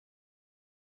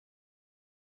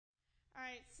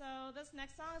Alright, so this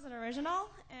next song is an original,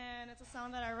 and it's a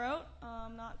song that I wrote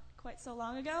not quite so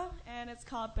long ago, and it's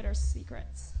called Bitter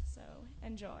Secrets. So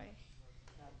enjoy.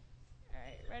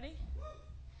 Alright, ready?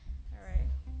 Alright,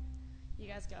 you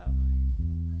guys go.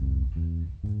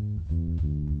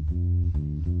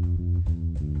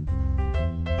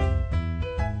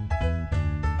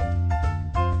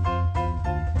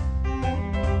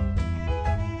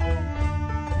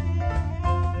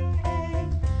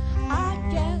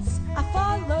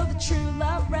 True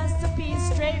love recipe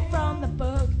straight from the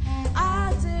book.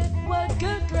 I did what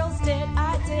good girls did.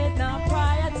 I did not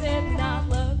pry, I did not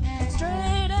look.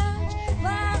 Straight edge,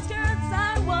 glass skirts.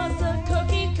 I was a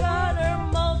cookie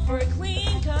cutter mold for a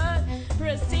clean cut,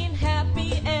 pristine,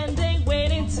 happy ending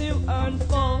waiting to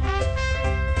unfold.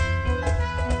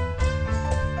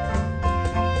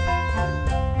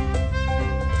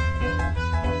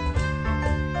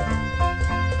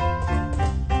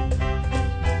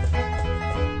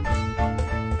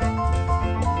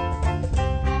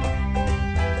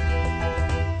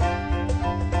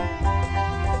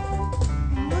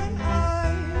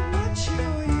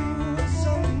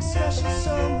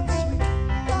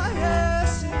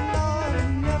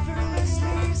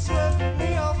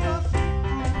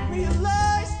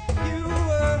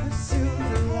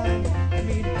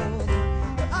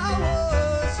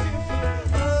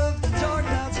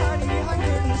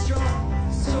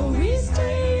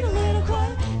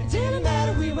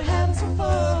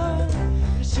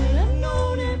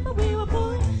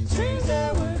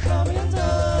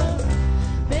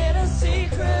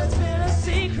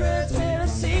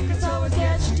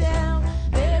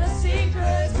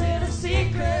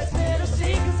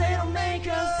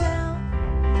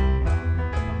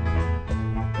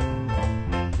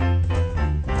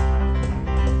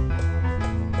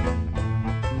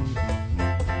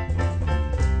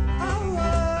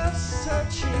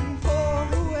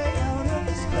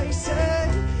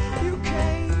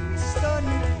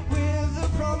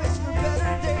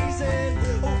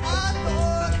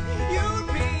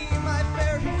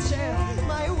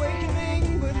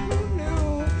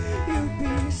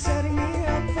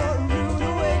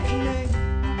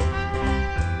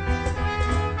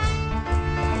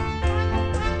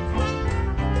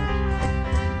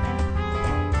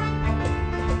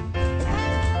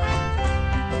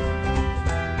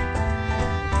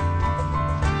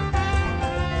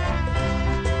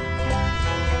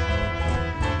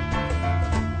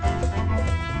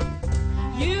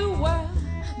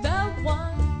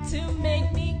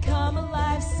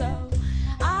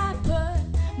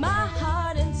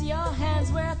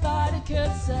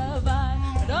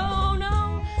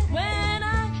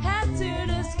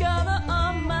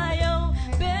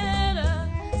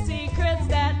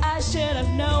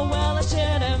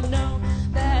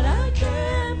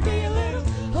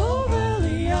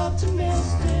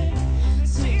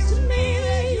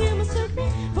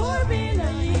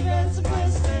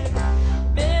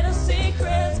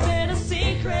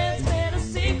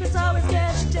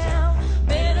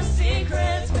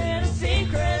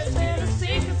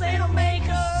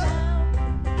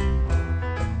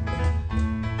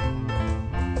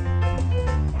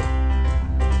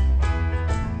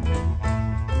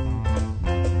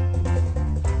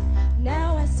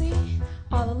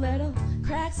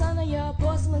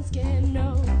 Skin,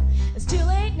 no, it's too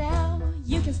late now.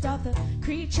 You can stop the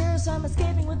creatures from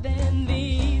escaping within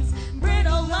these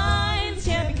brittle lines.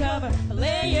 Can't be covered by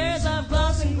layers of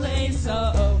gloss and glaze.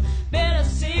 So bitter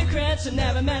secrets should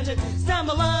never mention.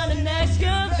 Stumble on and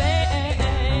excavate.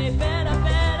 Better,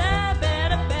 better,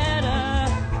 better, better,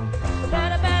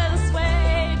 better, better this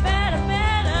way. Better,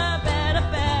 better, better,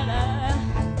 better.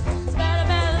 It's better,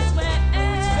 better this way.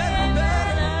 It's better,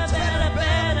 better, better,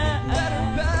 better, better,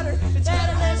 better. It's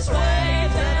better this way.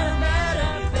 Better, better,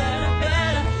 better,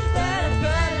 better, better,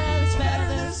 better. It's better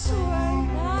this way.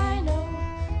 I know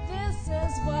this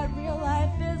is what real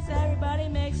life is. Everybody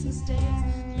makes mistakes.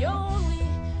 The only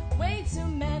way to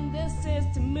mend this is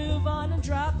to move on and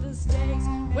drop the stakes.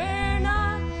 We're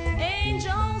not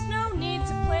angels, no need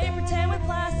to play pretend with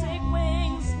plastic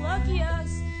wings. Lucky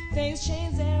us, things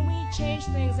change and we change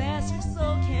things as your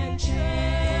soul can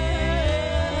change.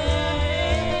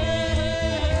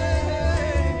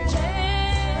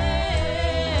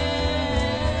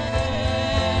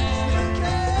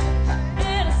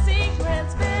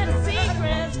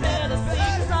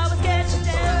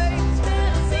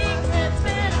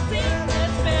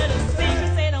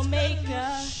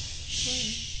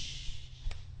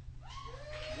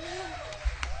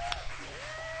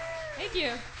 Thank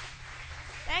you.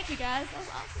 Thank you, guys. That was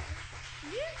awesome.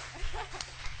 Yeah.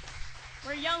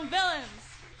 We're young villains.